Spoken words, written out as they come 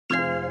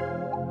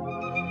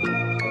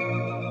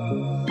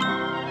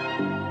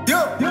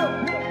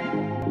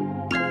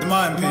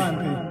mind P.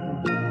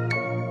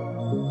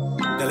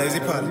 The lazy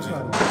Prodigy.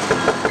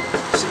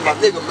 See my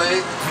nigga,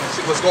 man.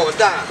 See what's going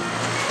down.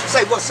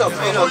 Say what's up,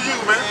 man. Who you,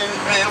 man?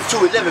 Man, I'm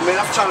 211, man.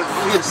 I'm trying to go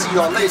here to see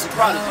y'all lazy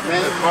Prodigy,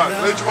 man. Right,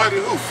 lazy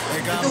Prodigy who?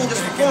 The dude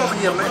just performing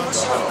here, man.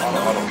 What's up?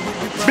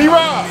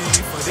 B-Rob!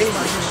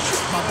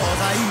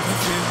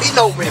 He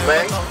know me,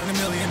 man.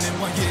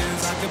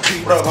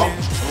 Bro,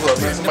 look,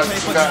 man, somebody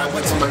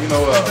with somebody, man.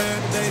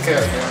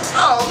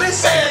 Oh, man,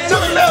 say it to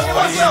me, man.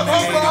 What's up,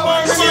 homie? Come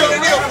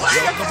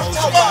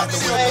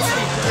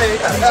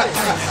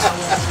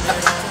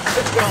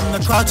From the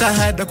crouch I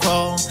had to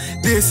crawl,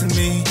 this and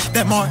me,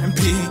 that Martin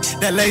P,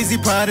 that lazy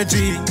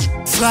Prodigy,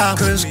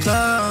 KUSH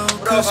Clouds,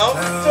 KUSH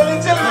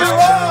Clouds. Tell me,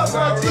 Rob,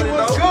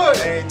 what's good?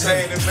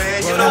 Maintaining,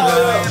 man, you know,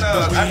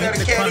 I got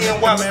a caddy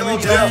and walk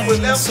through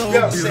left.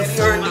 Yeah, said he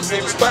heard the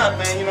big spot,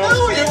 man, you know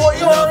what I'm saying?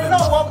 You already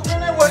know, walk through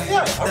there with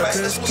him. All right,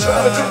 that's what's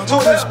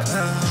up.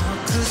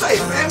 Hey,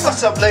 man,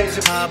 what's up, ladies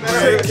and gentlemen?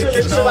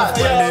 It's the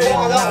lobby.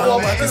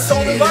 It's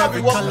on the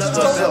lobby. Welcome to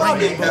the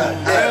lobby.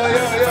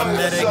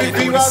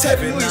 B-Rob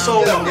Bobby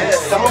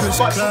Roberson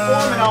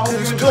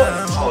Sr.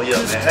 Oh, yeah,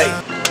 man. Hey,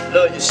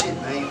 love your shit,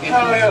 man.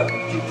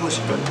 Keep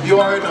pushing, bro. You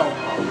already know.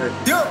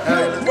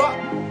 Hey, let's rock.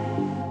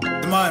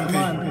 The mind P.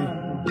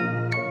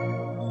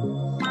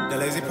 The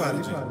lazy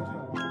Prodigy.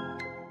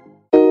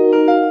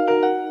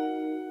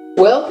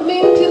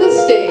 Welcoming to the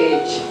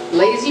stage,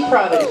 Lazy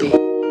Prodigy.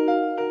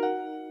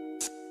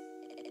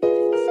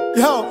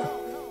 Yo,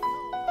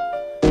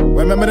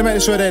 remember to make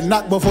sure they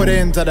knock before they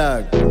enter,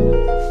 dog.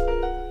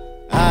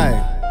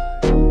 Aye.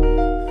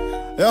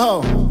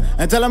 Yo,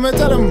 and tell them,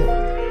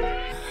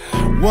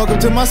 welcome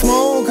to my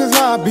smoker's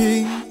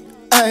lobby.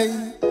 Ay,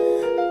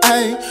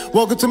 ay,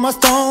 welcome to my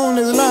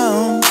stoner's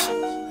lounge.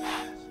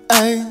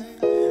 Ay,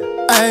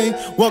 ay,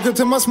 welcome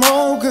to my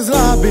smoker's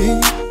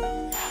lobby.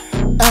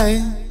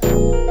 Ay,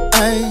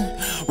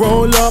 ay,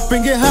 roll up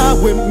and get high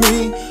with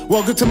me.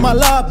 Welcome to my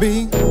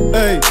lobby.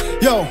 Hey,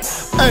 yo,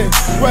 hey,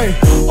 wait.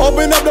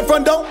 Open up the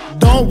front door.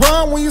 Don't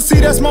run when you see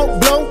that smoke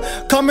blow.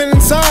 Coming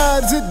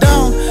inside, sit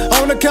down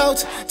on the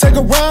couch, take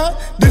a ride.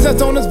 This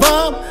that's on this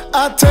vibe.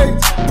 I take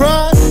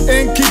pride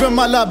in keeping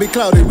my lobby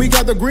cloudy. We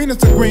got the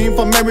greenest of green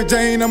from Mary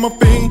Jane. I'm a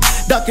fiend.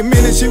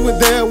 Documented she was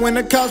there when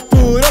the couch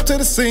pulled up to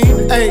the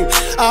scene. Hey,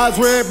 eyes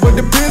red but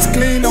the piss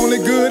clean. Only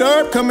good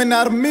herb coming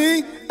out of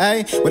me.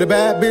 Hey, with a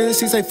bad bitch,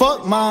 she say,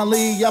 fuck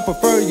Molly, I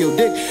prefer your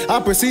dick. I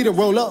proceed to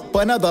roll up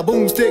another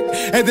boomstick,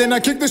 and then I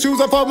kick the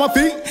shoes off my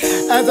feet.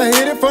 As I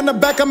hit it from the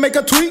back, I make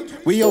a tweet.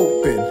 We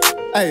open,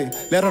 hey,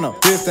 let her know,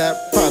 this that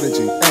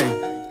Prodigy,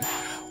 hey.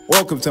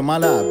 Welcome to my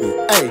lobby,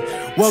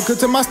 hey. Welcome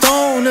to my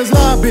stoner's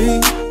lobby,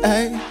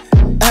 hey,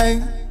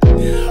 hey.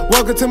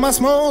 Welcome to my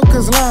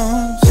smoker's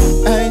lounge,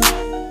 hey,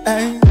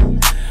 hey.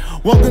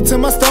 Welcome to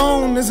my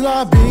stoner's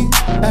lobby,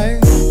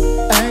 hey,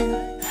 hey.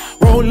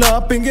 Roll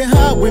up and get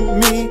high with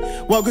me.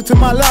 Welcome to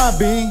my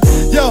lobby.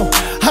 Yo,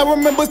 I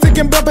remember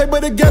sticking blunt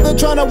paper together,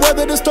 trying to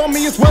weather the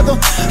stormiest weather.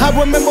 I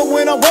remember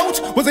when I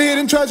wrote was a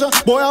hidden treasure.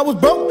 Boy, I was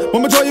broke, but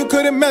my joy you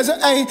couldn't measure.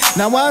 Ay,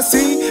 now I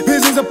see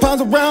visions of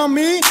pounds around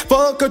me.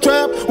 Fuck a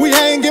trap, we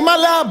hang in my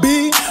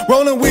lobby.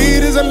 Rolling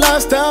weed is a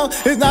lifestyle,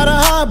 it's not a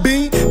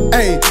hobby.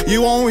 Ay,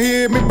 you won't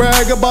hear me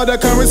brag about the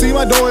currency.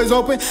 My door is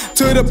open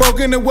to the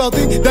broken and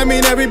wealthy. That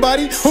mean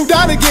everybody who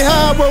down to get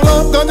high. Roll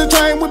up on the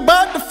train, we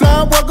bout to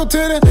fly. Welcome to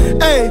the,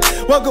 hey,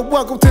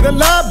 welcome to the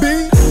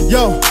lobby.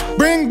 Yo,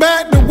 bring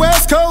back the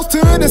West Coast to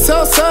the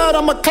South Side.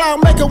 I'm a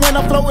cloud maker when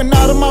I'm floating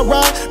out of my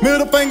ride.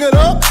 Middle finger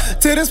up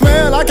to the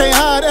smell I can't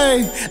hide.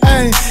 Ay,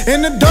 ay,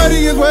 in the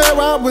dirty is where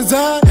I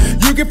reside.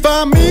 You can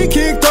find me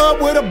kicked up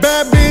with a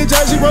bad bitch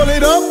as she roll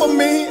it up for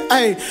me.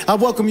 Ay, I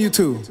welcome you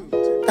to,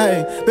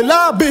 ay, the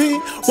lobby.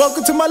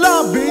 Welcome to my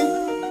lobby.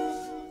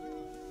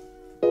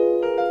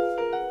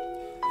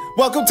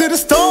 Welcome to the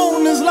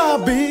stoner's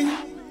lobby.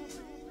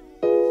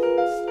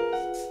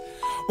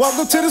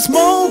 Welcome to the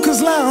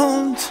smoker's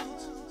lounge.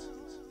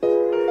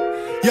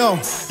 Yo,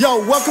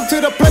 welcome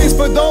to the place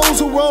for those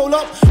who roll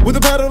up with a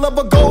pedal of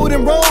a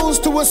golden rose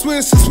to a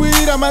Swiss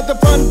sweet. I'm at the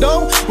front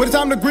door when it's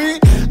time to greet.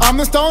 I'm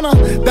the stoner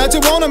that you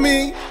wanna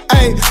meet.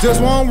 Ay,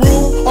 just one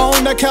rule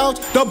on the couch.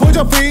 Don't put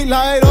your feet,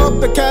 light up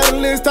the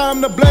catalyst.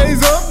 Time to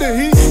blaze up the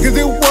heat, cause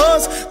it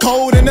was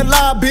cold in the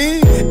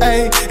lobby.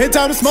 Ay, it's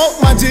time to smoke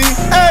my G.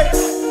 Ay,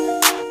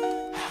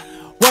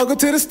 welcome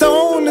to the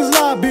stoner's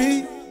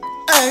lobby.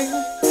 Ay.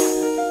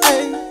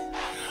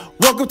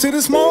 Welcome to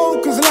the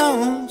smoker's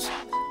lounge.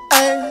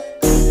 Ay,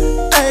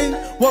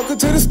 ay, welcome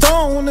to the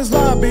stoner's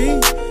lobby.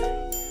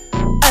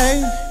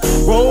 Ay,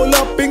 roll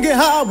up and get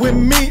high with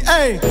me.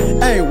 Ay,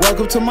 ay,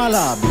 welcome to my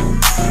lobby.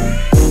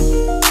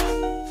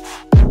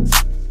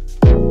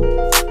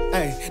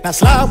 Ay, now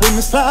slide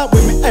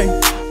with me, ay.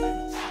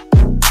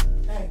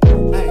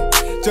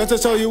 Just to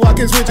show you I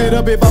can switch it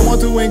up if I want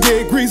to and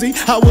get greasy.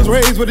 I was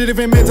raised with a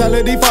different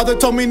mentality. Father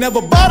told me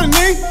never bother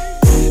me.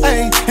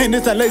 Hey, and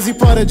it's a lazy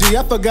Prodigy.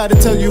 I forgot to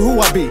tell you who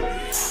I be.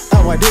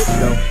 How I did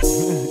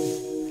though.